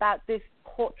not about this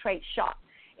portrait shot.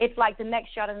 It's like the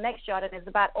next shot and the next shot, and it's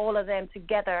about all of them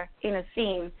together in a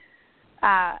scene.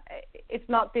 It's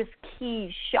not this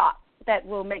key shot that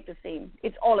will make the scene.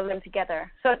 It's all of them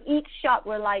together. So each shot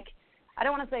were like, I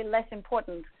don't want to say less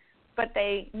important, but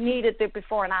they needed the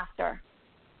before and after.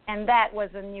 And that was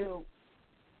a new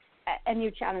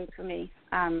challenge for me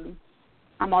on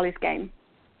Molly's Game.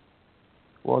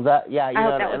 Well,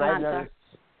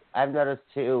 I've noticed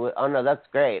too. Oh no, that's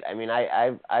great. I mean,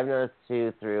 I've noticed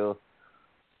too through.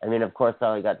 I mean, of course, I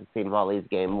only got to see Molly's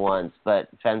Game once, but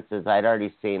Fences I'd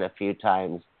already seen a few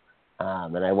times,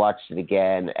 and I watched it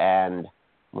again. And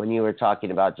when you were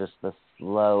talking about just the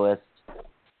slowest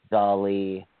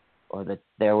dolly,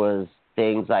 there was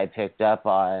things I picked up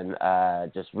on,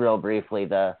 just real briefly.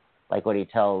 Like when he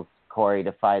tells Corey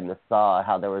to find the saw,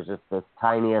 how there was just this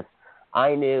tiniest.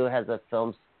 I knew as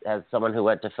someone who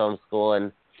went to film school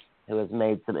and who has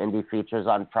made some indie features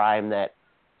on Prime, that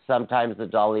sometimes the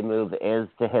dolly move is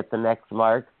to hit the next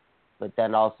mark, but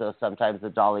then also sometimes the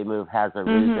dolly move has a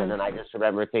reason. Mm-hmm. And I just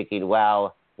remember thinking,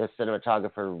 wow, this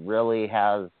cinematographer really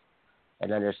has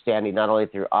an understanding not only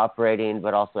through operating,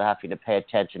 but also having to pay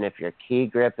attention if your key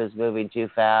grip is moving too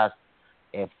fast,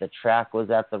 if the track was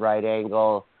at the right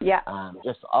angle. Yeah.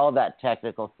 Just all that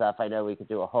technical stuff. I know we could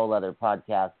do a whole other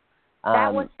podcast.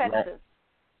 That was Fences.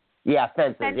 Yeah,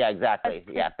 Fences. Yeah, exactly.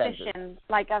 Yeah, Fences.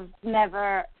 Like I've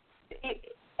never...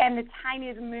 And the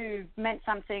tiniest move meant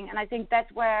something, and I think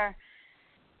that's where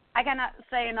I cannot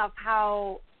say enough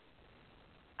how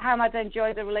much I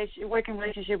enjoyed the working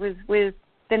relationship with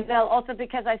Denzel. Also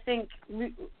because I think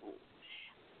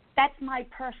that's my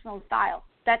personal style.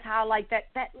 That's how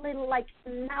that little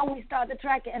now we start the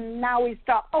track and now we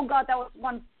stop. Oh God, that was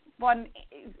one.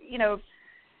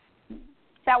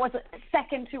 That was a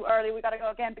second too early. We got to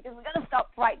go again because we got to stop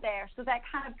right there. So that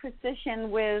kind of precision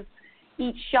with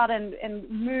each shot and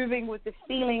moving with the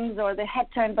feelings or the head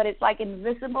turn, but it's like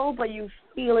invisible, but you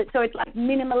feel it. So it's like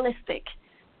minimalistic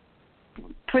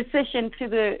precision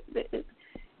to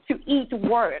each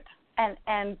word. And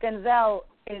Denzel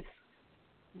is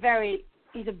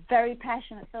he's a very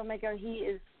passionate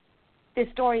filmmaker. This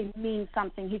story means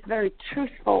something. He's very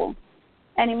truthful,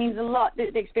 and it means a lot.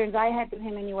 The experience I had with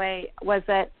him anyway was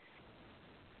that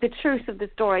the truth of the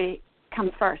story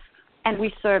comes first, and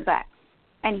we serve that.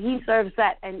 And he serves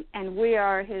that, and we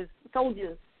are his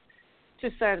soldiers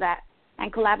to serve that,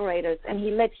 and collaborators. And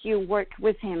he lets you work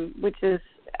with him, which is,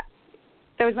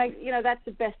 that's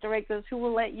the best directors who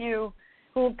will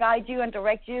guide you and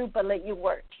direct you, but let you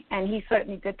work. And he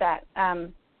certainly did that.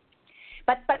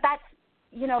 But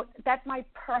that's my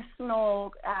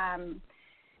personal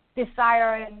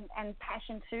desire and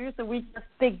passion too. So we just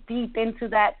dig deep into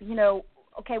that.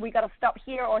 Okay, we got to stop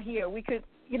here or here. We could.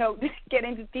 Get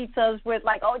into details with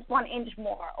it's 1 inch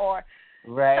more or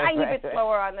tiny bit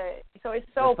slower on the. So it's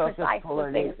so precise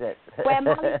with things. Where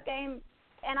Molly's Game,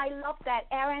 and I love that.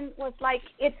 Aaron was like,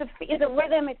 it's a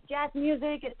rhythm, it's jazz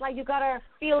music. It's like you gotta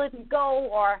feel it and go,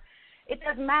 or it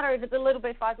doesn't matter if it's a little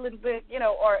bit fast, a little bit,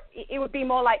 or it would be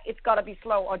more like it's gotta be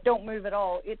slow or don't move at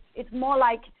all. It's more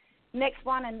like next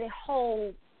one and the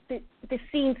whole the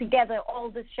scene together, all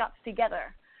the shots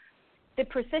together. The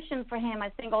precision for him, I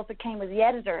think, also came with the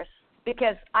editors,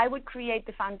 because I would create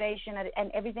the foundation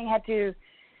and everything had to,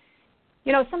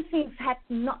 some scenes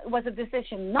was a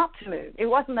decision not to move. It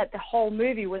wasn't that the whole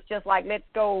movie was just like,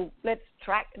 let's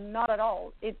track. Not at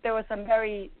all. There were some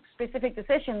very specific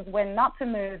decisions when not to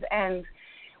move, and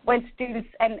when students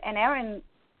and Aaron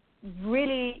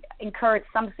really encouraged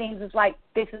some scenes. It's like,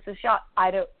 this is a shot.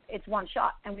 It's one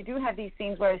shot, and we do have these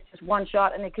scenes where it's just one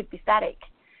shot and it could be static.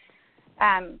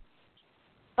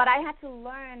 But I had to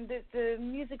learn the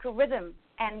musical rhythm,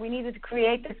 and we needed to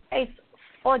create the space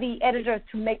for the editors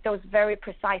to make those very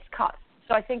precise cuts.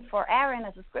 So I think for Aaron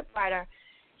as a scriptwriter,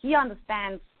 he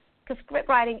understands, because script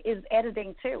writing is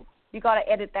editing too. You got to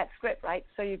edit that script, right?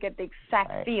 So you get the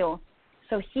exact feel.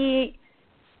 So he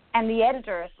and the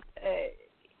editors,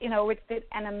 which did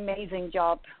an amazing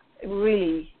job,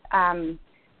 really.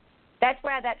 that's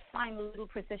where that fine little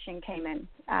precision came in.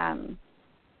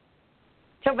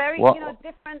 So very,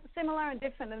 different, similar and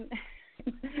different.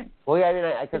 Well, yeah, I mean,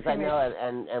 because I know,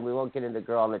 and we won't get into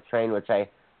Girl on the Train, which I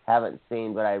haven't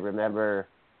seen, but I remember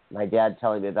my dad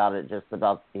telling me about it.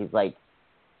 He's like,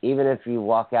 even if you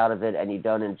walk out of it and you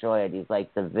don't enjoy it, he's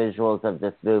like, the visuals of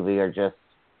this movie are just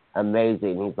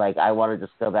amazing. He's like, I want to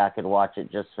just go back and watch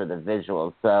it just for the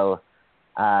visuals. So,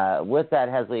 with that,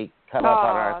 as we come up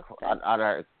on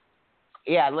our,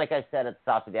 yeah, and like I said at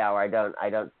the top of the hour,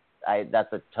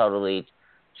 that's a totally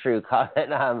true comment.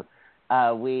 The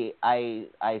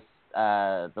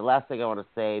last thing I want to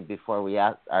say before we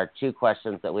ask our two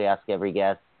questions that we ask every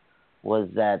guest was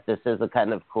that this is a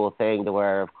kind of cool thing to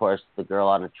where, of course, The Girl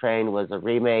on a Train was a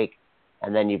remake,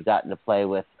 and then you've gotten to play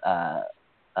with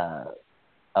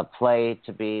a play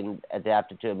to being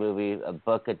adapted to a movie, a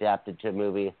book adapted to a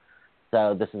movie.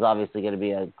 So this is obviously going to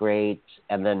be a great,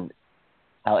 and then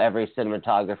how every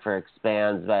cinematographer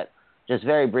expands. But just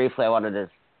very briefly, I wanted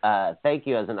to thank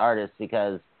you as an artist,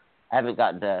 because I haven't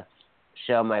gotten to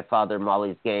show my father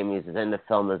Molly's Game. He's as into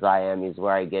film as I am. He's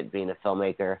where I get being a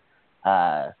filmmaker.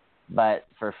 But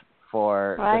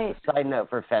for right. just a side note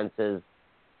for Fences,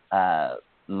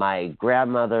 my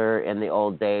grandmother in the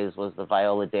old days was the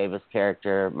Viola Davis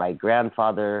character. My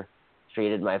grandfather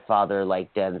treated my father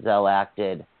like Denzel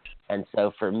acted. And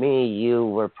so for me, you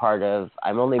were part of,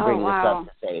 I'm only bringing this up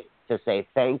to say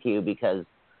thank you, because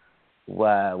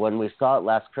when we saw it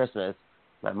last Christmas,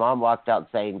 my mom walked out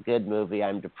saying, good movie,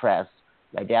 I'm depressed.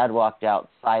 My dad walked out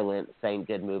silent saying,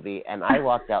 good movie. And I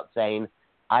walked out saying,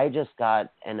 I just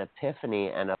got an epiphany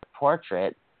and a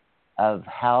portrait of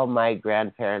how my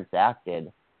grandparents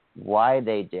acted, why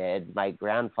they did. My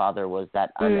grandfather was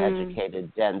that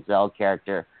uneducated Denzel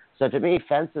character. So to me,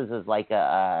 Fences is like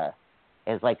a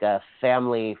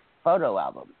family photo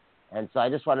album. And so I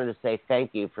just wanted to say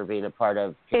thank you for being a part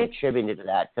of contributing to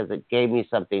that, because it gave me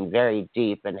something very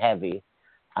deep and heavy.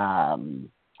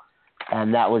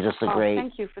 And that was just a great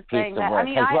thank you for piece saying of that. work. I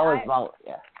mean,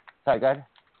 Yeah. Sorry, go ahead.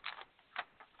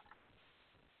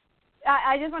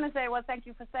 I just want to say, well, thank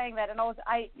you for saying that. And also,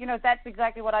 that's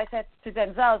exactly what I said to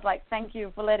Denzel. Is like, thank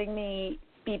you for letting me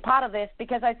be part of this,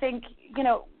 because I think,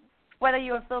 whether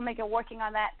you're a filmmaker working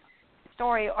on that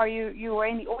story or you were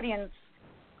in the audience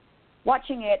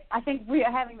watching it, I think we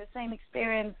are having the same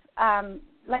experience,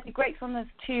 like the gratefulness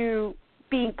to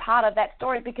being part of that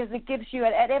story, because it gives you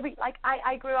at every, like,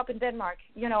 I grew up in Denmark,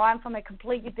 I'm from a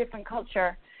completely different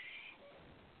culture,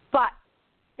 but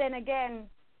then again,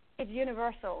 it's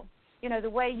universal. The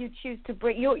way you choose to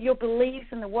bring your beliefs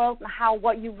in the world and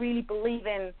what you really believe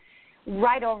in,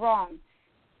 right or wrong,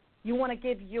 you want to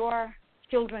give your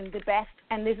children the best,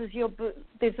 and this is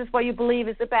what you believe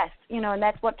is the best, and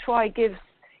that's what Troy gives.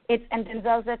 And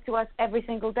Denzel said to us every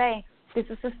single day, this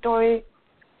is a story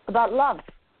about love.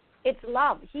 It's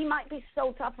love. He might be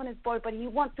so tough on his boy, but he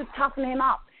wants to toughen him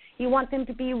up. He wants him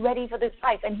to be ready for this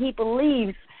fight, and he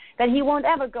believes that he won't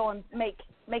ever go and make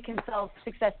himself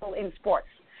successful in sports,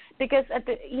 because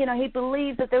he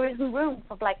believes that there isn't room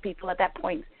for black people at that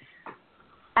point.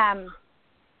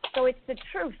 So it's the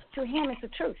truth. To him, it's the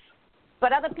truth.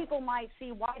 But other people might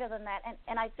see wider than that,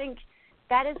 and I think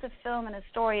that is a film and a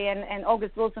story, and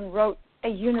August Wilson wrote a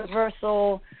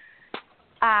universal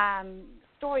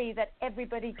story that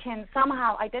everybody can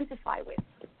somehow identify with,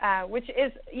 which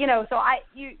is, so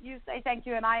you say thank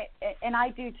you, and I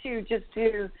do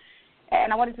too,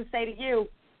 and I wanted to say to you,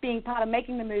 being part of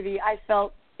making the movie, I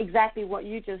felt exactly what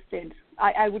you just did.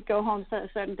 I would go home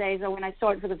certain days, or when I saw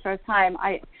it for the first time,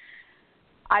 I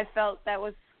felt that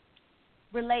was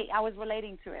I was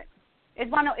relating to it.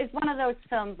 It's one of those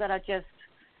films that are just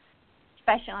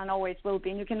special and always will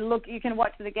be. And you can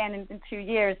watch it again in 2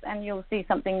 years, and you'll see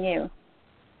something new.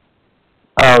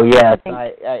 Oh yes,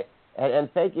 and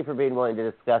thank you for being willing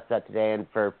to discuss that today. And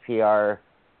for PR,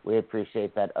 we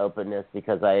appreciate that openness,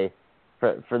 because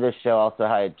for this show also,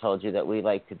 I had told you that we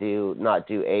like to not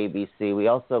do A, B, C. We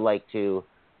also like to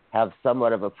have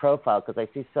somewhat of a profile, because I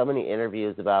see so many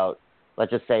interviews about,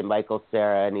 let's just say, Michael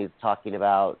Cera, and he's talking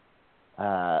about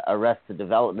Arrested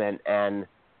Development, and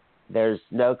there's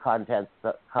no context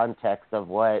of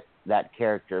what that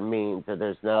character means,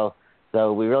 or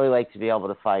so we really like to be able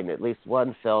to find at least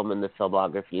one film in the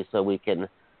filmography, so we can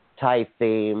tie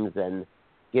themes and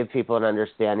give people an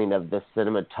understanding of the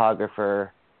cinematographer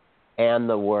and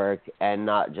the work, and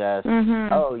not just you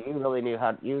really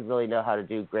know how to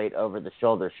do great over the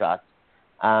shoulder shots.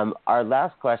 Our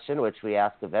last question, which we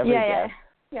ask of every guest,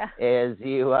 is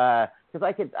because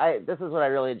this is what I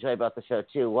really enjoy about the show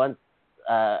too. Once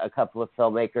a couple of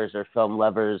filmmakers or film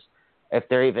lovers, if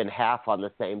they're even half on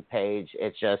the same page,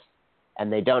 it's just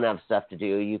and they don't have stuff to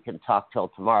do, you can talk till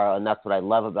tomorrow. And that's what I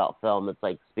love about film. It's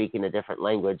like speaking a different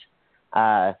language.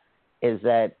 Is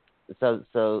that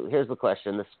so? Here's the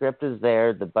question: the script is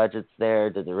there, the budget's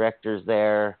there, the director's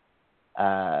there.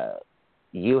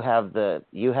 You have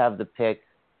the pick.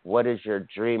 What is your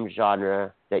dream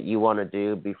genre that you want to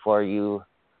do before you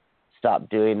stop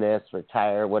doing this,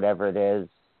 retire, whatever it is?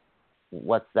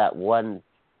 What's that one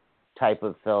type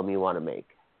of film you want to make?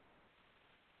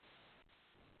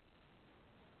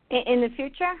 In the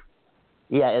future?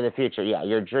 Yeah, in the future. Yeah,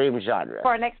 your dream genre. For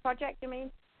our next project, you mean?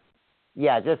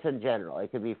 Yeah, just in general. It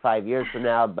could be 5 years from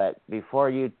now, but before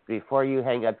you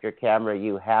hang up your camera,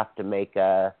 you have to make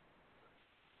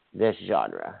this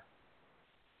genre.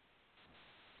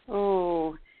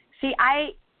 Oh, see,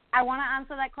 I want to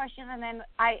answer that question, and then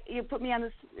you put me on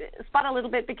the spot a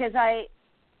little bit because I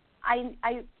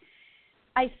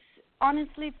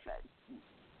honestly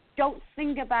don't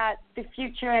think about the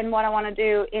future and what I want to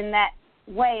do in that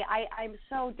way. I'm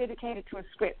so dedicated to a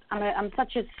script. I'm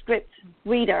such a script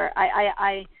reader.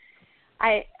 I'm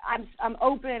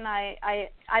open. I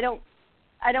don't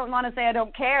want to say I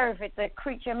don't care if it's a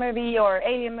creature movie or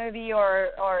alien movie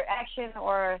or action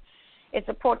or it's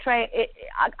a portrait.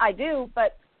 I do,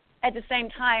 but at the same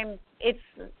time, it's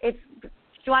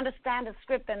to understand a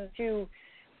script and to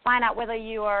find out whether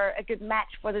you are a good match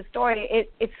for the story.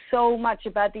 It's so much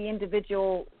about the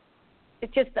individual.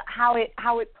 It's just how it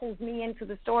pulls me into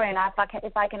the story, and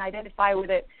if I can identify with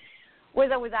it,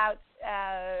 with or without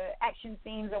action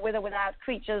scenes, or with or without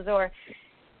creatures, or.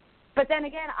 But then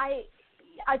again, I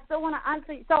still want to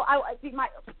answer. So I think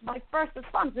my first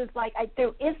response is like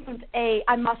there isn't a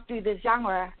I must do this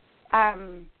genre.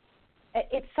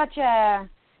 It's such a.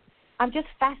 I'm just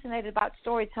fascinated about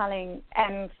storytelling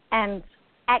and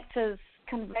actors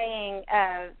conveying,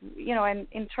 and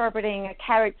interpreting a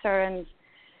character and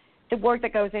the work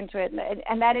that goes into it,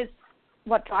 and that is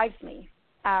what drives me.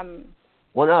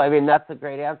 Well, no, I mean that's a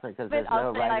great answer because there's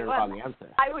no right or wrong answer.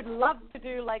 I would love to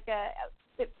do like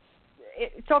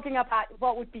talking about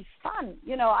what would be fun.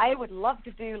 I would love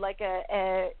to do like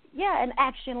an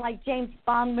action like James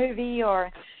Bond movie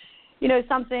or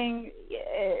something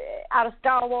out of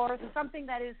Star Wars or something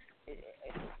that is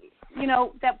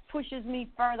that pushes me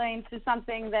further into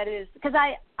something that is because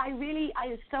I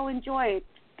so enjoyed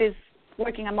this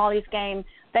working on Molly's Game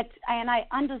and I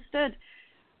understood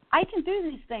I can do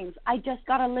these things. I just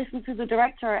got to listen to the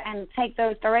director and take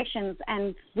those directions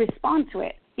and respond to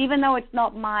it, even though it's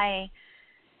not my.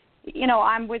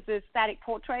 I'm with the static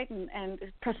portrait and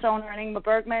persona and Ingmar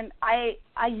Bergman. I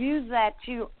use that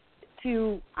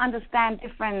to understand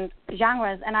different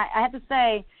genres, and I have to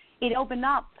say it opened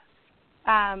up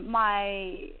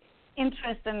my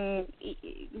interest and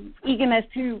eagerness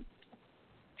to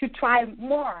try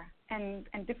more and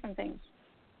different things.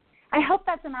 I hope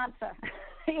that's an answer.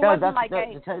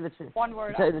 To tell you the truth, one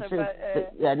word answer.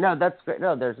 But, no, that's great.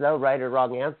 No, there's no right or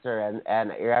wrong answer,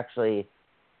 and you're actually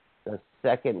the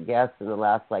second guest in the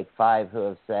last 5 who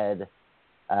have said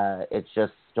it's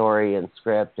just story and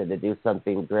script and to do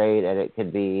something great and it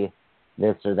could be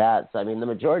this or that. So I mean the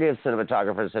majority of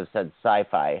cinematographers have said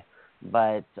sci-fi,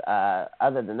 but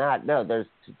other than that, no,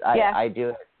 I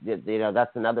do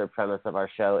that's another premise of our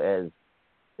show is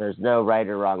there's no right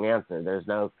or wrong answer. There's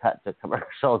no cut to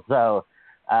commercial. So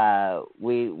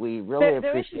we really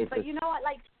appreciate this. But you know what,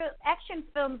 like action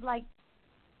films like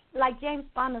James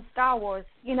Bond and Star Wars,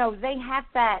 they have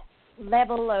that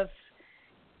level of,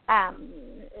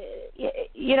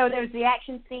 there's the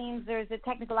action scenes, there's the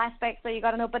technical aspects that you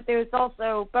got to know, but there's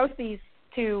also both these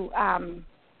two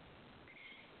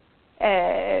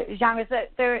genres.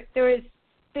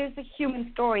 There's a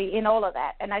human story in all of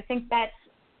that, and I think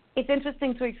it's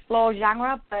interesting to explore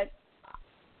genre, but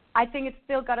I think it's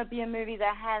still got to be a movie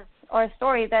that has, or a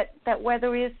story that where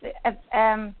there is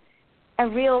a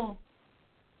real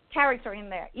character in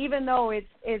there, even though it's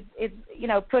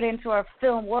put into a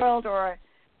film world or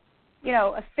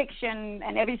a fiction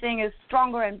and everything is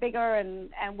stronger and bigger and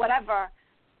whatever.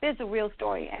 There's a real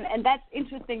story, and that's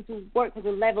interesting to work with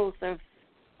the levels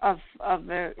of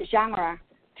genre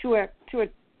to a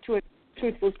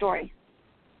truthful story,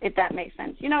 if that makes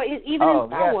sense. Even in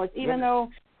Star Wars, even though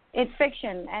it's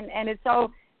fiction and it's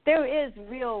so there is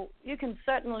real. You can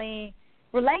certainly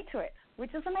relate to it,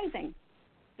 which is amazing.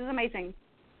 It's amazing.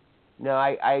 No,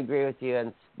 I agree with you.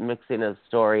 And mixing of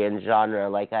story and genre,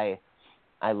 like I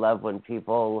love when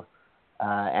people,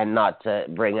 and not to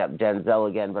bring up Denzel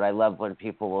again, but I love when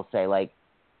people will say like,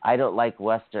 I don't like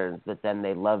westerns, but then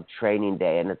they love Training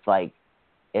Day, and it's like,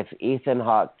 if Ethan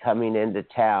Hawke coming into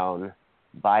town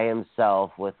by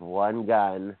himself with one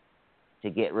gun to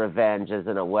get revenge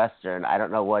isn't a western, I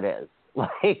don't know what is.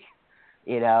 like,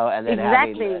 and then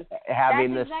exactly.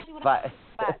 having That's this. exactly what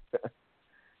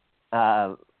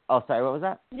I'm Oh, sorry. What was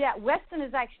that? Yeah, Western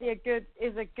is actually a good.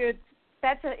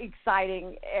 That's an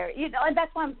exciting area. And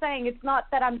that's what I'm saying. It's not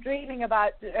that I'm dreaming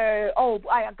about. I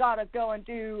gotta go and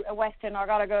do a Western, or I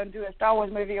gotta go and do a Star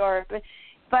Wars movie,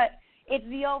 but it's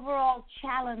the overall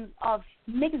challenge of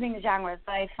mixing genres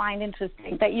that I find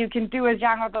interesting. That you can do a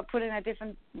genre but put in a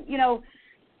different.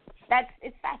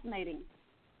 It's fascinating.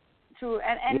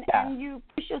 And you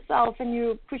push yourself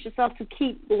to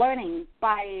keep learning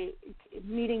by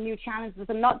meeting new challenges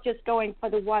and not just going for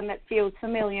the one that feels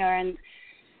familiar and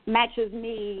matches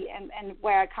me and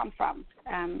where I come from.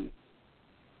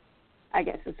 I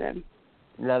guess is an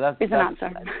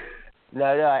answer. No,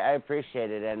 I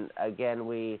appreciate it, and again,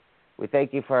 we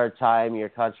thank you for our time, your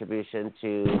contribution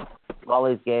to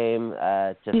Molly's Game,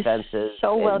 to Fences.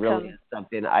 So welcome. It really is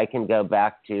something I can go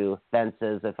back to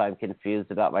Fences if I'm confused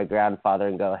about my grandfather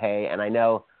and go, hey, and I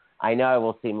know I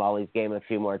will see Molly's Game a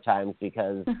few more times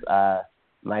because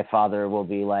my father will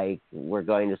be like, we're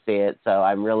going to see it, so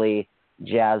I'm really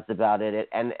jazzed about it.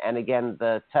 And again,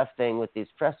 the tough thing with these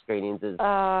press screenings is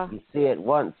you see it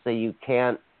once, so you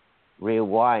can't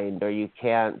rewind or you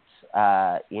can't,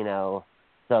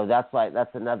 so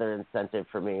that's another incentive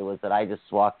for me was that I just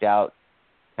walked out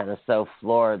kind of so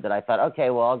floored that I thought, okay,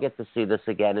 well, I'll get to see this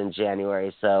again in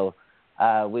January. So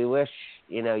we wish,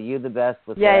 you the best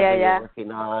with whatever you're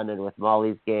working on and with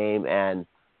Molly's Game. And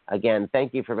again,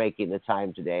 thank you for making the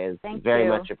time today. It's very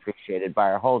much appreciated by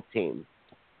our whole team.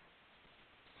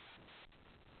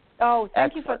 Oh,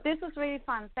 thank you this was really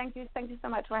fun. Thank you so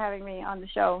much for having me on the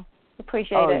show.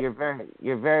 Appreciate it. Oh,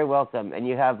 you're very welcome, and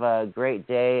you have a great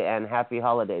day and happy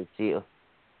holidays to you.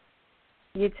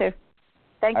 You too.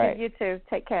 Thank you. Right. You too.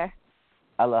 Take care.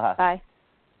 Aloha. Bye.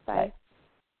 Bye.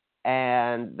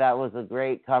 And that was a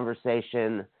great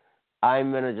conversation.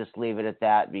 I'm going to just leave it at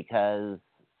that because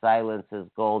silence is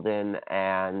golden,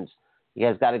 and you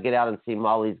guys got to get out and see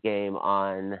Molly's Game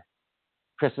on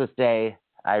Christmas Day.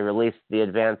 I released the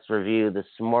advanced review this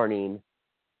morning.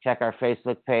 Check our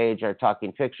Facebook page, our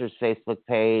Talking Pictures Facebook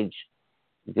page.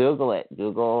 Google it.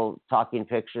 Google Talking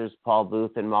Pictures, Paul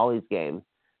Booth, and Molly's Game.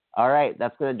 All right,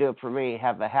 that's going to do it for me.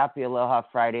 Have a happy Aloha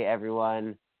Friday,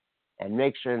 everyone, and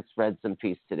make sure and spread some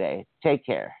peace today. Take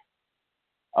care.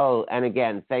 Oh, and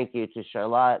again, thank you to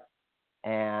Charlotte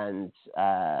and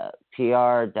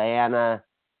PR, Diana,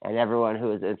 and everyone who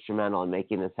was instrumental in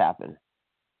making this happen.